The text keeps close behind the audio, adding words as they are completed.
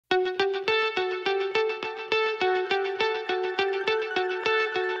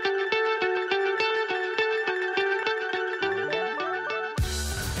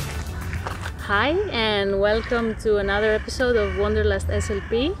Hi and welcome to another episode of Wanderlust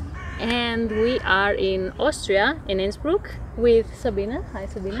SLP, and we are in Austria, in Innsbruck, with Sabine. Hi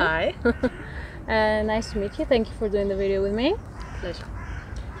Sabine. Hi. Nice to meet you. Thank you for doing the video with me. Pleasure.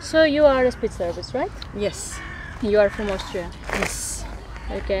 So you are a speech therapist, right? Yes. You are from Austria. Yes.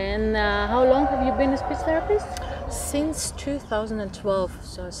 Okay, and how long have you been a speech therapist? Since 2012,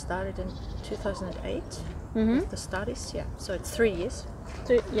 so I started in 2008 with the studies, yeah. So it's 3 years.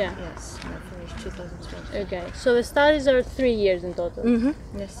 Yeah. Yes, and I finished 2012. Okay, so the studies are 3 years in total.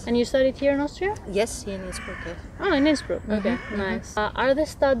 Yes. And you studied here in Austria? Yes, here in Innsbruck. Yes. Oh, in Innsbruck. Okay, nice. Are the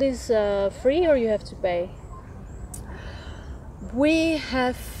studies free or you have to pay? We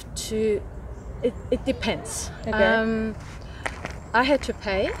have to, it depends. Okay. I had to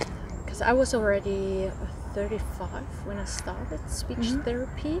pay because I was already 35 when I started speech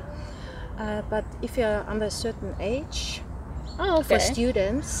therapy. But if you're under a certain age, for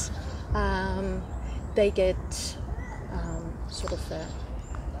students, they get sort of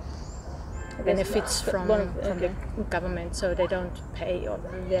benefits from the government, so they don't pay or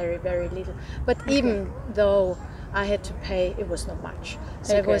very, very little. But even though I had to pay, it was not much.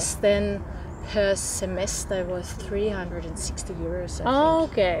 So it was then per semester was 360 euros. I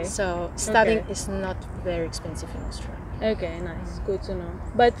think. Okay. So studying is not very expensive in Austria. Okay, nice. Good to know.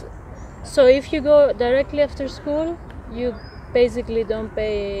 But so if you go directly after school, you basically don't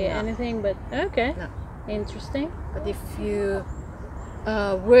pay anything. But okay, interesting. But if you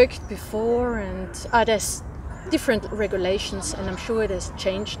worked before, and there's different regulations, and I'm sure it has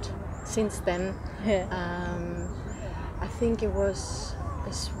changed since then. Yeah. I think it was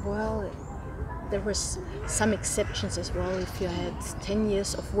as well. There was some exceptions as well. If you had 10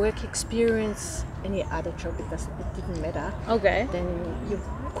 years of work experience, any other job, it didn't matter. Okay. Then you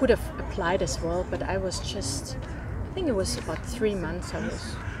could have applied as well. But I was just, I think it was about 3 months. I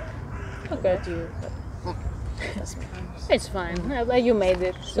was due. But It's fine. You made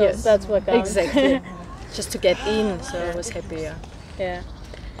it, so that's what counts. Exactly. Just to get in, so I was happy. Yeah.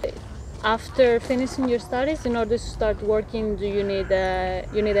 After finishing your studies, in order to start working, do you need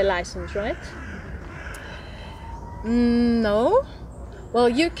a license, right? No. Well,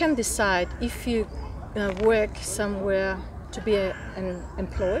 you can decide if you work somewhere to be an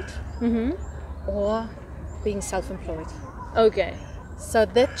employed or being self-employed. Okay. So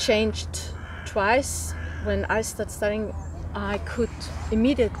that changed twice. When I started studying, I could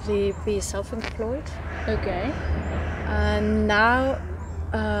immediately be self-employed. Okay. And now,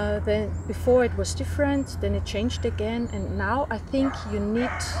 then before it was different, then it changed again, and now I think you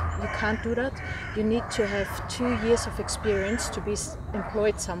can't do that. You need to have 2 years of experience to be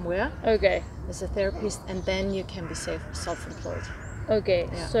employed somewhere. Okay. As a therapist, and then you can be self-employed. Okay.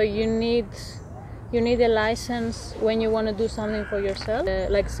 Yeah. So you need a license when you want to do something for yourself,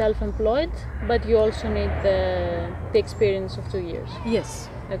 like self-employed, but you also need the experience of 2 years. Yes.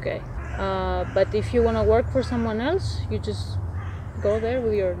 Okay. But if you want to work for someone else, you just go there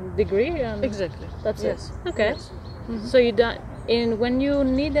with your degree and Exactly. that's it. Okay. Yes. So when you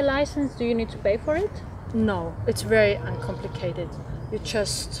need a license, do you need to pay for it? No, it's very uncomplicated. You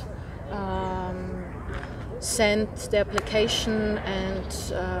just send the application and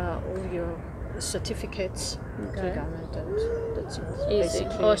all your certificates to the government, and that's it. Easy.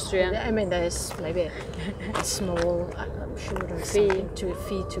 Basically. Austria. I mean, there's maybe a small, I'm sure there's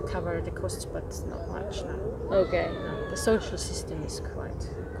fee to cover the costs, but not much now. Okay. No, the social system is quite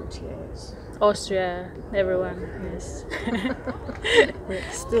good here. Yes. Austria, everyone. Yes.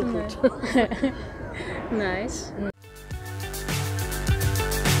 Still good. Nice.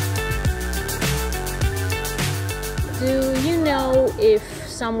 Do you know if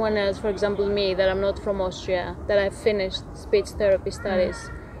someone else, for example me, that I'm not from Austria, that I've finished speech therapy studies,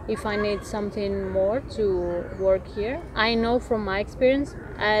 if I need something more to work here? I know from my experience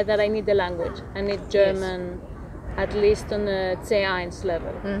that I need the language. I need German, at least on the C1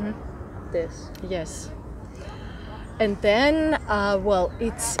 level. This. Yes. And then, well,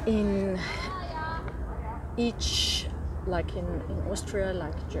 it's in each, like in Austria,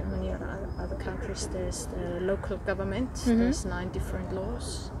 like Germany or other countries, there's the local government. There's 9 different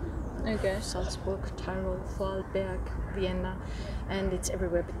laws. Okay. Salzburg, Tyrol, Vorarlberg, Vienna, and it's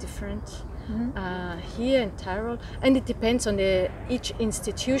everywhere a bit different. Here in Tyrol, and it depends on each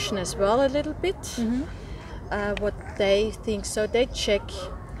institution as well a little bit, what they think. So they check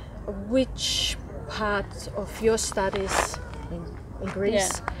which part of your studies in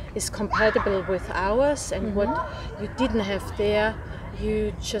Greece is compatible with ours, and what you didn't have there,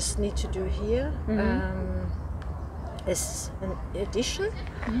 you just need to do here as an addition.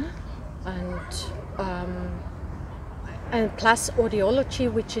 And plus audiology,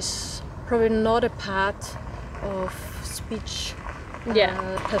 which is probably not a part of speech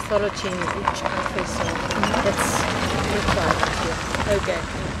pathology in each country, so that's required here. Okay.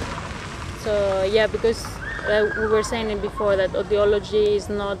 So yeah, because we were saying it before that audiology is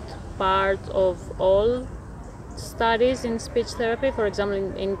not part of all studies in speech therapy. For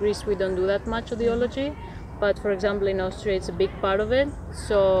example, in Greece we don't do that much audiology, but for example in Austria it's a big part of it.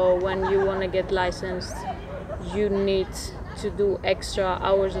 So when you want to get licensed, you need to do extra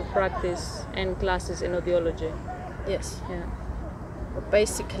hours of practice and classes in audiology. Yes. Yeah. But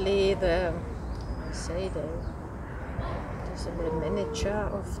basically the manager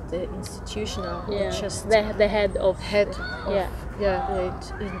of the institution, or just the head of the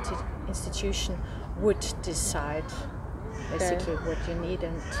institution would decide basically what you need,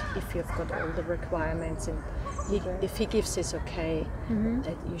 and if you've got all the requirements, and if he gives his okay,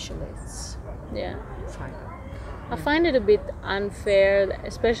 that usually it's fine. I find it a bit unfair,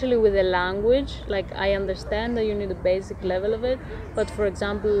 especially with the language. Like, I understand that you need a basic level of it, but for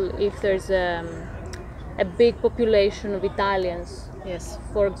example, if there's a big population of Italians,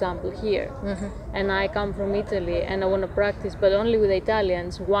 for example, here, and I come from Italy and I want to practice, but only with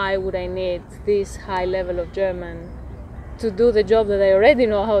Italians, why would I need this high level of German to do the job that I already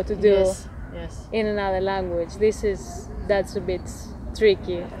know how to do in another language? That's a bit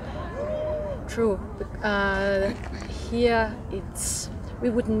tricky. True. Here we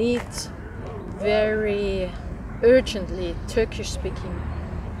would need very urgently Turkish speaking.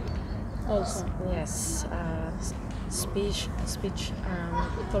 Also. Yes, speech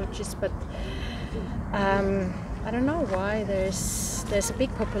pathologists, but I don't know why there's a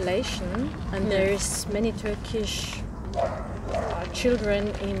big population, and there's many Turkish children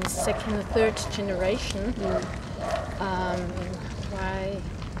in second or third generation. Why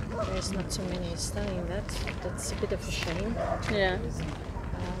there's not so many studying that? That's a bit of a shame. Yeah.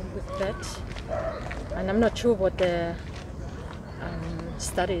 With that, and I'm not sure what the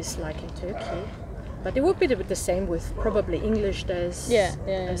studies like in Turkey, but it would be the same with probably English. There's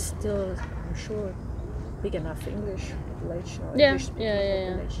still, I'm sure, big enough English population. Or English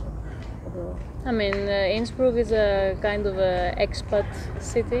population. Although, I mean, Innsbruck is a kind of an expat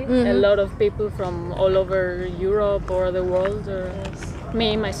city. A lot of people from all over Europe or the world, or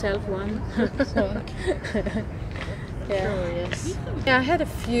me, myself, one. So. Sure, yes. Yeah, I had a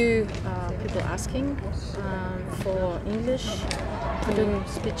few people asking for English, for doing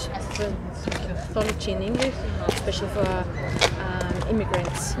speech pathology in English, especially for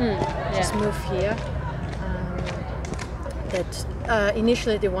immigrants just move here. That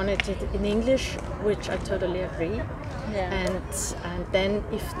initially they wanted it in English, which I totally agree. Yeah. And then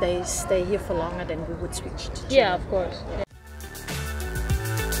if they stay here for longer, then we would switch to German. Yeah, of course. Yeah.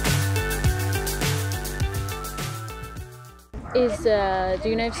 Do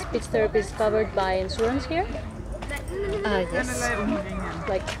you know if speech therapy is covered by insurance here? Yes.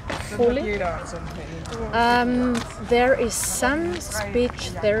 Like fully? There is some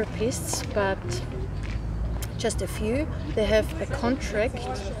speech therapists, but just a few. They have a contract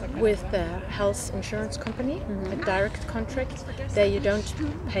with the health insurance company, a direct contract. There you don't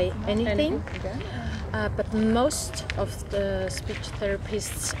pay anything. But most of the speech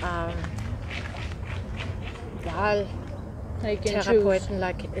therapists are Therapeuten,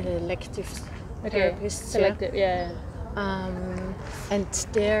 like elective therapists. Selective, and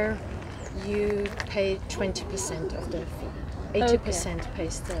there you pay 20% of the fee. 80%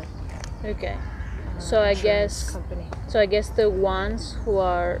 pays the So I guess the ones who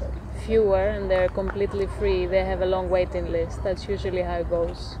are fewer and they're completely free, they have a long waiting list. That's usually how it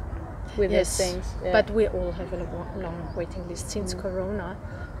goes with these things. Yeah. But we all have a long waiting list since Corona.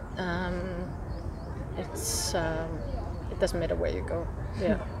 It doesn't matter where you go. We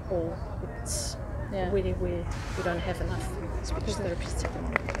don't have enough speech therapists at the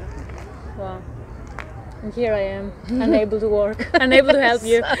moment. Wow. And here I am, unable to work, unable to help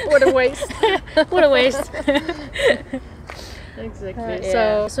you. What a waste! What a waste! Exactly.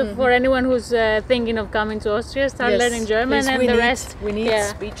 So for anyone who's thinking of coming to Austria, start learning German, and the rest we need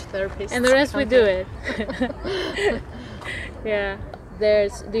speech therapists. And the rest we do it. Yeah.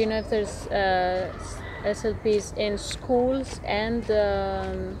 Do you know if there's SLPs in schools and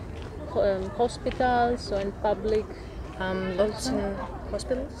hospitals, or in public? Lots in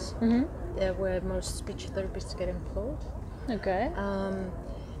hospitals. There where most speech therapists get employed. Okay.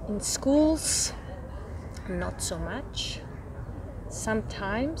 In schools, not so much.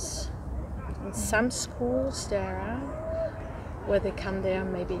 Sometimes, in some schools there are where they come there,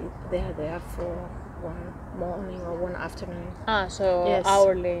 maybe they're there for one morning or one afternoon. So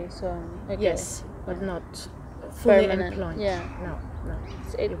hourly. So yes, but not fully permanent. employed. Yeah. No. no,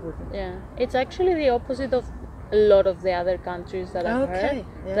 It you wouldn't. Yeah, it's actually the opposite of a lot of the other countries that I've heard.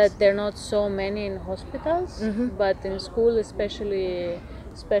 Yes. That there are not so many in hospitals, but in school, especially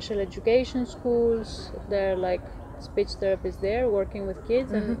special education schools, there are like speech therapists there working with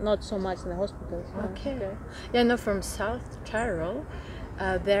kids, and not so much in the hospitals. Okay. Yeah, no, from South Tyrol,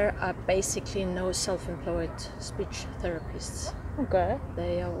 there are basically no self-employed speech therapists. Okay.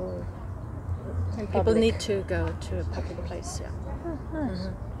 They are all In people public. need to go to a public place. Yeah. Oh, nice.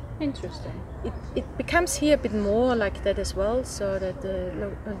 Interesting. It becomes here a bit more like that as well, so that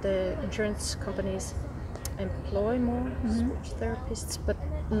the insurance companies employ more speech therapists, but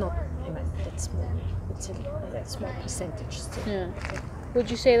not. That's more. It's a small percentage still. Yeah. Would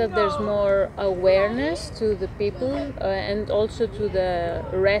you say that there's more awareness to the people and also to the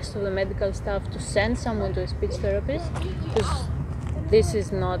rest of the medical staff to send someone to a speech therapist? Because this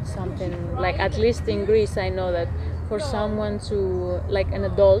is not something like, at least in Greece, I know that for someone to, like an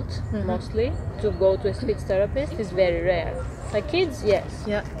adult mostly, to go to a speech therapist is very rare. Like kids, yes.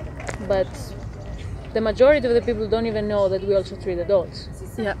 Yeah. But the majority of the people don't even know that we also treat adults.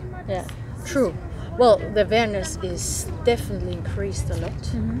 Yeah. Yeah. True. Well, the awareness is definitely increased a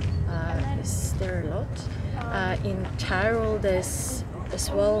lot. Is there a lot? In Tyrol, there's as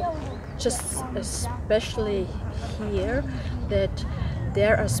well, just especially here, that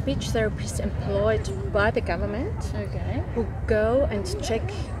there are speech therapists employed by the government Okay. who go and check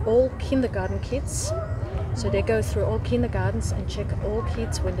all kindergarten kids. So they go through all kindergartens and check all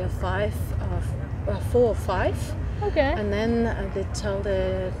kids when they're 4 or 5. Okay. And then they tell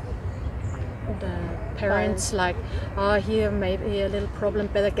the parents like, here maybe a little problem,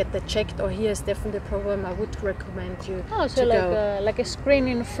 better get that checked, or here's definitely a problem, I would recommend you Oh, so to go. like a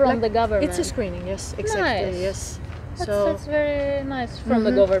screening from the government. It's a screening, yes, exactly, Nice. yes. That's very nice from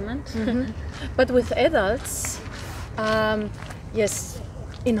the government. But with adults, yes,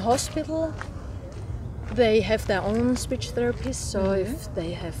 in hospital they have their own speech therapist. So if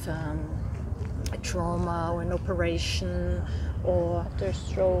they have a trauma or an operation or After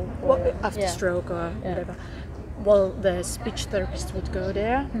stroke. after stroke or whatever, well, the speech therapist would go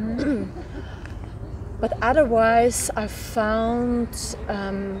there. But otherwise, I found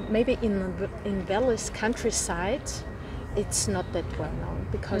maybe in Valleys countryside, it's not that well known,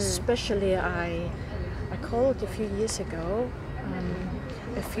 because especially I called a few years ago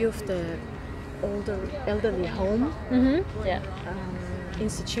a few of the elderly home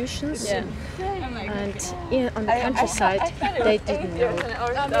institutions, and on the countryside they didn't know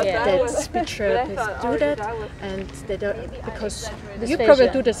that speech therapists do that, and they don't, because you probably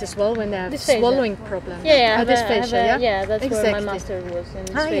do this as well when they have swallowing problems. Yeah, dysphagia. Yeah, that's exactly. where my master was in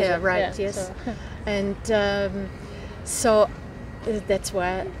Ah, dysphagia. yeah, right, yes. So. And so that's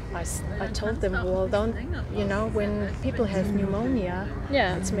why I told them, well, don't, when people have pneumonia,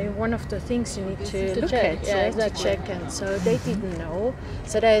 it's maybe one of the things you need to look check. at, Yeah, to exactly. check. And so they didn't know.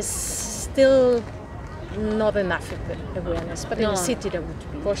 So there's still not enough awareness, but in the city there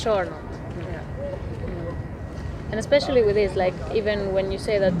would be. For sure not. Yeah. And especially with this, like, even when you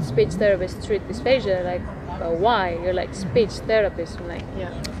say that speech therapists treat dysphagia, like, why? You're like, speech therapist. I'm like,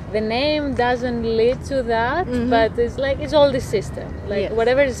 the name doesn't lead to that, but it's like, it's all the system. Like,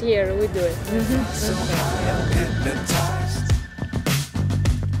 whatever is here, we do it.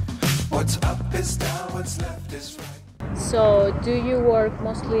 What's up is down, what's left is right. So, do you work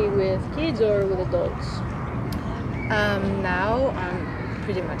mostly with kids or with adults? Now I'm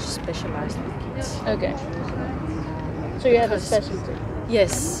pretty much specialized with kids. Okay. So you have a specialty?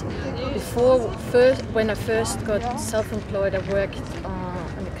 Yes. When I first got self-employed, I worked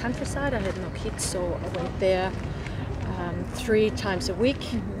on the countryside. I had no kids, so I went there 3 times a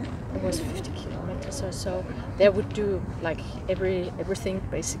week. It was 50 kilometers or so. They would do like everything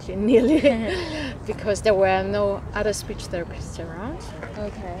basically, nearly, because there were no other speech therapists around.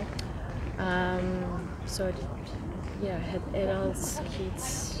 Okay. So I had adults,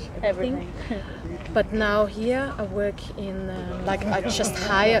 kids, Everything. But now here I work in, I just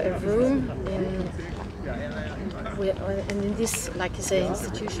hire a room in this, like I say,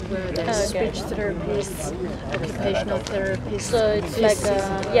 institution where there's speech therapists, occupational therapists. So it's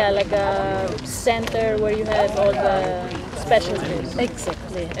like a center where you have all the specialties.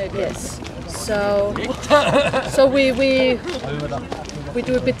 Exactly. Yes. So we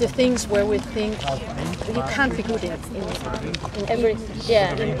do a bit of things where we think you can't be good in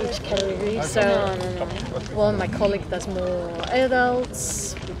each category. So, well, my colleague does more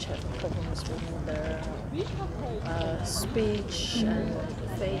adults, which have problems with their speech and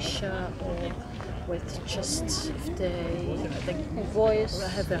fascia, or with just if they Voice.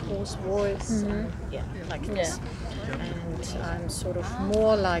 have a hoarse voice, yeah, like this. And I'm sort of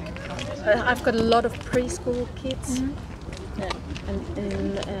more like I've got a lot of preschool kids, Yeah.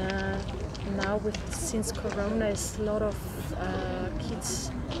 and now since Corona, is a lot of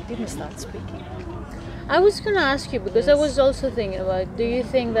kids didn't start speaking. I was gonna ask you because I was also thinking about. Do you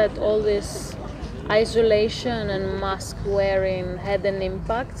think that all this isolation and mask wearing had an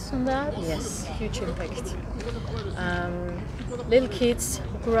impact on that? Yes, huge impact. Little kids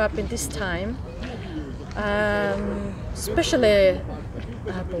who grew up in this time, especially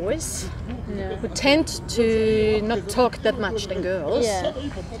boys, who tend to not talk that much than girls. Yeah.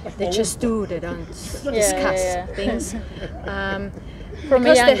 They just do. They don't discuss things. From a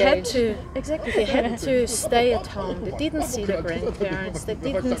Because young they had age. they had to stay at home. They didn't see their grandparents. They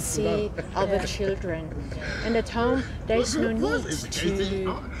didn't see other children. And at home, there is no need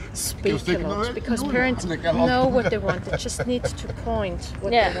to speak a lot because parents know what they want. They just need to point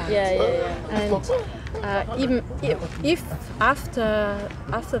what they want. And even if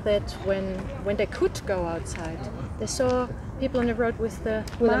after that, when they could go outside, they saw people on the road with the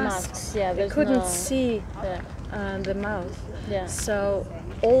masks. Yeah, they couldn't see the mouth. Yeah. So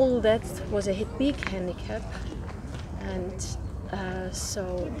all that was a big handicap, and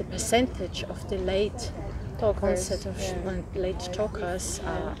so the percentage of the late onset of late talkers,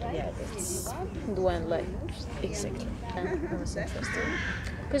 it's Went like exactly. That was interesting.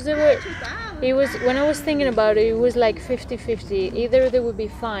 because when I was thinking about it, it was like 50-50. Either they would be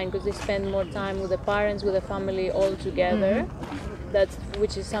fine because they spend more time with the parents, with the family all together.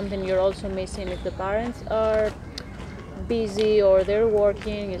 Which is something you're also missing if the parents are busy or they're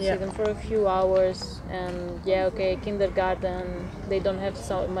working. You see them for a few hours, and kindergarten, they don't have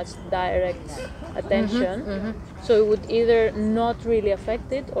so much direct attention. So it would either not really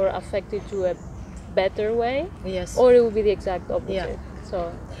affect it or affect it to a better way. Yes. Or it would be the exact opposite. Yeah.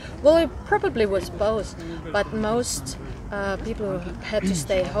 So Well, it probably was both, but most people who had to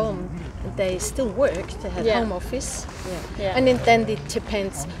stay home, they still worked. They had home office, and then it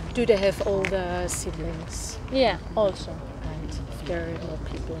depends. Do they have older siblings? yeah, also. And if there are more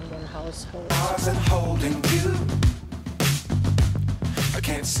people in one household. Arms and holding you. I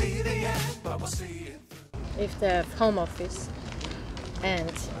can't see the end, but we'll see it. If they have home office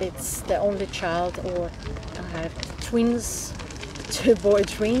and it's the only child, or have twins, two boy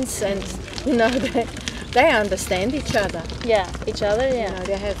twins, and they understand each other. Yeah, each other. Yeah.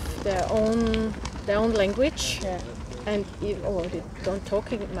 They have their own language. Yeah. And they don't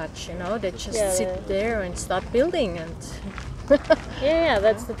talk much. They just sit there and start building. And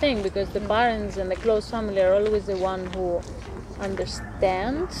That's the thing, because the parents and the close family are always the one who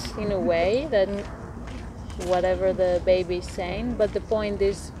understands in a way that whatever the baby is saying, but the point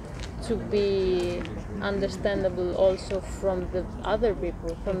is to be understandable also from the other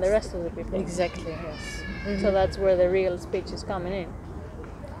people, from the rest of the people. exactly, yes. So that's where the real speech is coming in.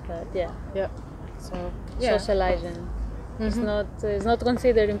 But So socializing. It's not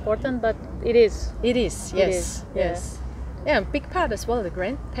considered important, but it is. It is, yes, It is, yes. Yeah, a big part as well, the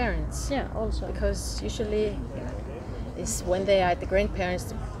grandparents. Yeah, also. Because usually is when they are the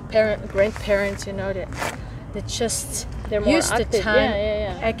grandparents, grandparents, they're more use the active, time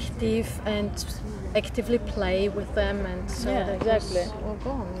active and actively play with them, and so that exactly. was all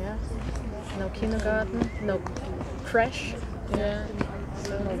gone. No kindergarten, no crash. Yeah.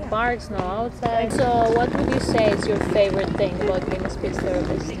 No parks, no outside. So what would you say is your favorite thing about being a speech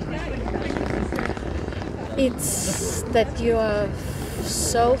therapist? It's that you are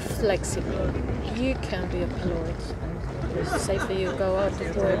so flexible. You can be employed, and say for you go out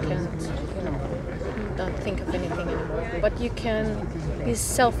to work and don't think of anything anymore. But you can be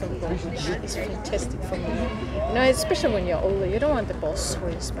self-employed, which is fantastic for me. Especially when you're older, you don't want the boss who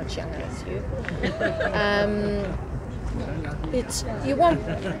is much younger as you. You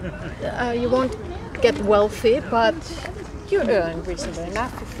won't get wealthy, but you earn reasonably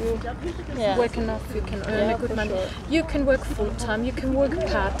enough. If you work enough, you can earn a good money. Sure. You can work full time, you can work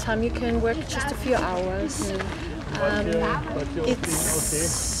part time, you can work just a few hours. It's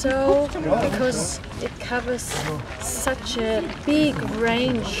so because it covers such a big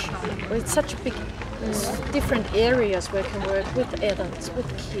range, with such big different areas where you can work with adults, with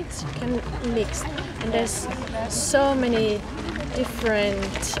kids. You can mix, and there's so many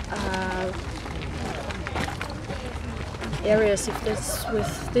different areas. If it's with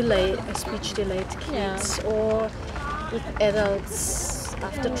speech delayed kids, or with adults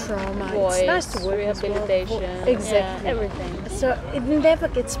after trauma, Voice, it's nice to work rehabilitation, as well. Exactly, everything. So it never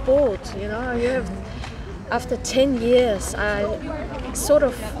gets bored. You have after 10 years, I sort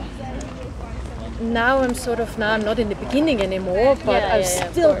of now I'm I'm not in the beginning anymore, but I've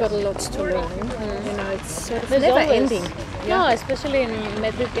still got lots to learn. You know, it's sort of There's never always, ending. No, especially in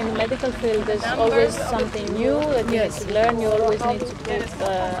the medical field, there's always something new that you need to learn. You always need to keep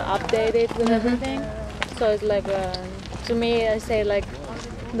updated with everything. So it's like, to me, I say like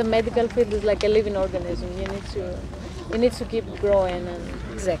the medical field is like a living organism. You need to keep growing and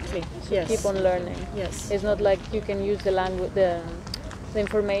Exactly. keep on learning. Yes. It's not like you can use the language, the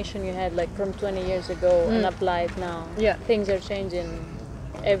information you had like from 20 years ago and apply it now. Yeah. Things are changing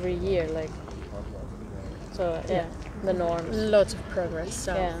every year, like, so the norms. Lots of progress.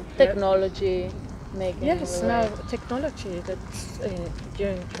 So, Technology making. Yes, now technology that's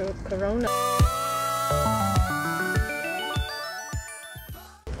during Corona.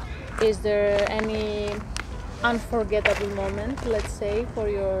 Is there any unforgettable moment, let's say,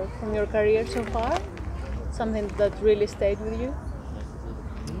 from your career so far? Something that really stayed with you?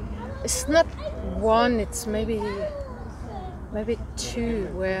 It's not one, it's maybe two,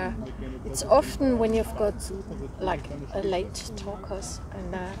 where it's often when you've got like a late talkers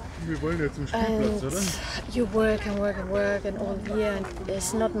and you work and work and work and all year and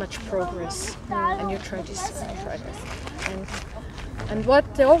there's not much progress and you try this and try that. And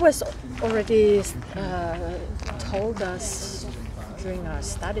what they always already told us during our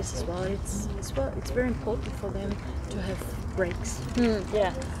studies as well, it's very important for them to have breaks.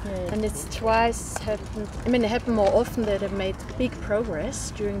 And it's twice happened. I mean, it happened more often that they've made big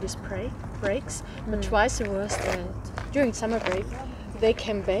progress during these breaks, but twice it was that during summer break they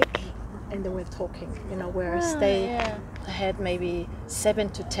came back and they were talking. You know, whereas they had maybe 7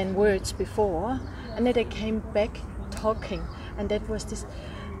 to 10 words before, and then they came back talking, and that was this.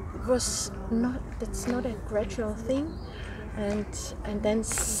 It's not a gradual thing. And then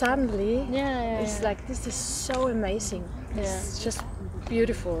suddenly it's like, this is so amazing. It's just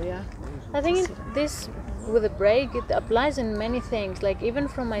beautiful. I think this with the break, it applies in many things. Like even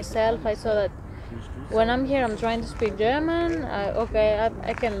from myself, I saw that when I'm here, I'm trying to speak German.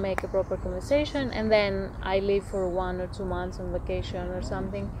 I can make a proper conversation, and then I leave for 1 or 2 months on vacation or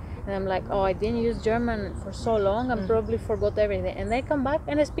something, and I'm like, oh, I didn't use German for so long, I probably forgot everything. And they come back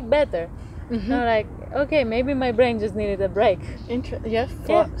and I speak better. And I'm like, okay, maybe my brain just needed a break.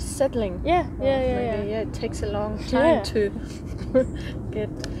 For settling. Maybe it takes a long time to get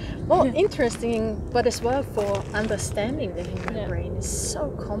interesting, but as well for understanding the human brain is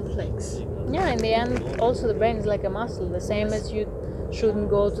so complex. In the end, also the brain is like a muscle. The same as you shouldn't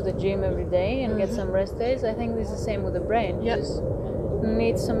go to the gym every day and get some rest days. I think this is the same with the brain. You just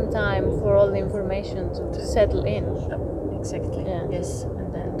need some time for all the information to settle in. Exactly. Yes,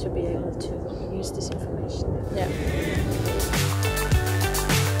 and then to be able to use this information.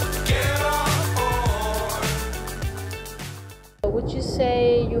 Would you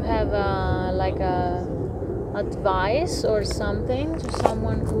say you have like a advice or something to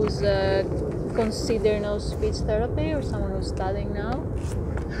someone who's considering now speech therapy, or someone who's studying now?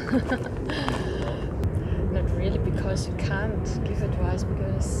 Not really, because you can't give advice,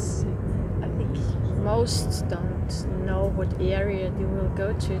 because I think most don't know what area you will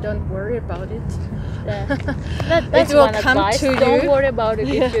go to. Don't worry about it. That's it will one come advice. to you. Don't worry about it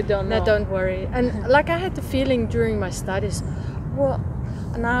if you don't know. No, don't worry. And like I had the feeling during my studies, well,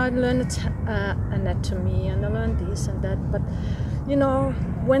 now I learned anatomy and I learned this and that, but you know,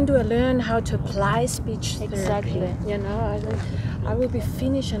 when do I learn how to apply speech therapy? Exactly. You know, I will be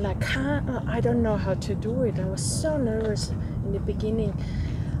finished and I don't know how to do it. I was so nervous in the beginning.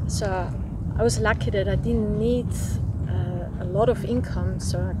 So I was lucky that I didn't need a lot of income,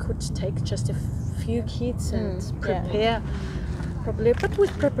 so I could take just a few kids and prepare properly. But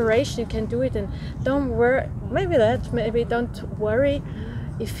with preparation you can do it, and don't worry. Maybe don't worry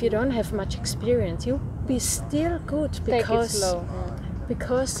if you don't have much experience. You'll be still good, because take it slow.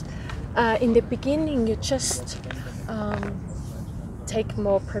 Because in the beginning you just take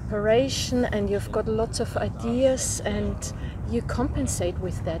more preparation and you've got lots of ideas and you compensate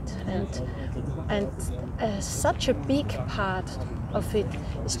with that, and such a big part of it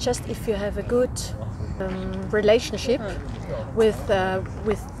is just if you have a good relationship with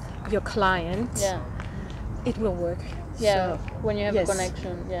your client, it will work. So, when you have a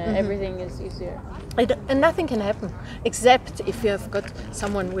connection, everything is easier. And nothing can happen except if you have got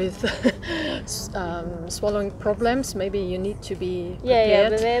someone with swallowing problems. Maybe you need to be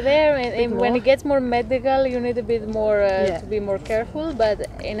prepared. But when it gets more medical, you need a bit more to be more careful. But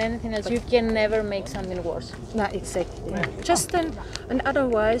in anything else, you can never make something worse. No, exactly. Just and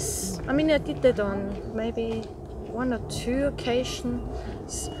otherwise, I mean, I did that on maybe 1 or 2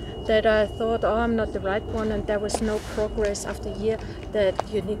 occasions. that I thought, oh, I'm not the right one, and there was no progress after a year, that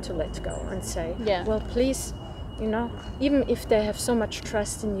you need to let go and say, Yeah. well, please, you know, even if they have so much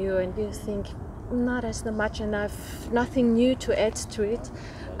trust in you and you think, not as much and I've nothing new to add to it,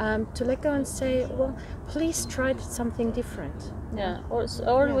 to let go and say, well, please try something different. Yeah,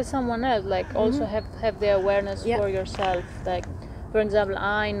 or with someone else, like also have the awareness for yourself. Like, for example,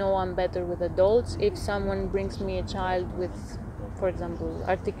 I know I'm better with adults. If someone brings me a child with, for example,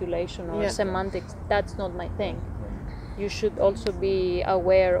 articulation or semantics, that's not my thing. You should also be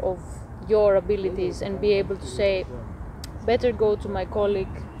aware of your abilities and be able to say, better go to my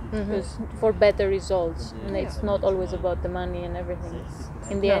colleague because for better results. And it's not always about the money and everything.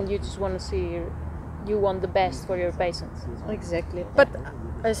 In the end, you just want to see, you want the best for your patients. Exactly. But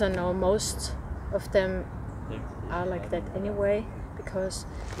as I know, most of them are like that anyway, because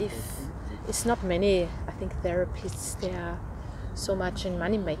if it's not many, I think therapists, they are so much in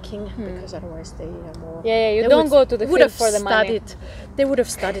money making, because otherwise they are more. You don't go to the field for the money. They would have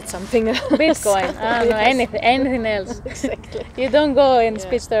studied something else. Bitcoin, I don't know, anything else. Exactly. You don't go in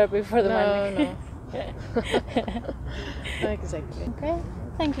speech therapy for the money. No. Exactly. Okay.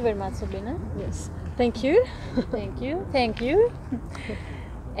 Thank you very much, Sabine. Yes. Thank you. Thank you.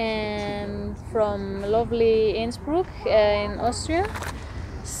 And from lovely Innsbruck in Austria,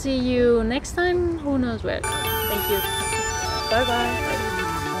 see you next time, who knows where. Thank you. Bye bye.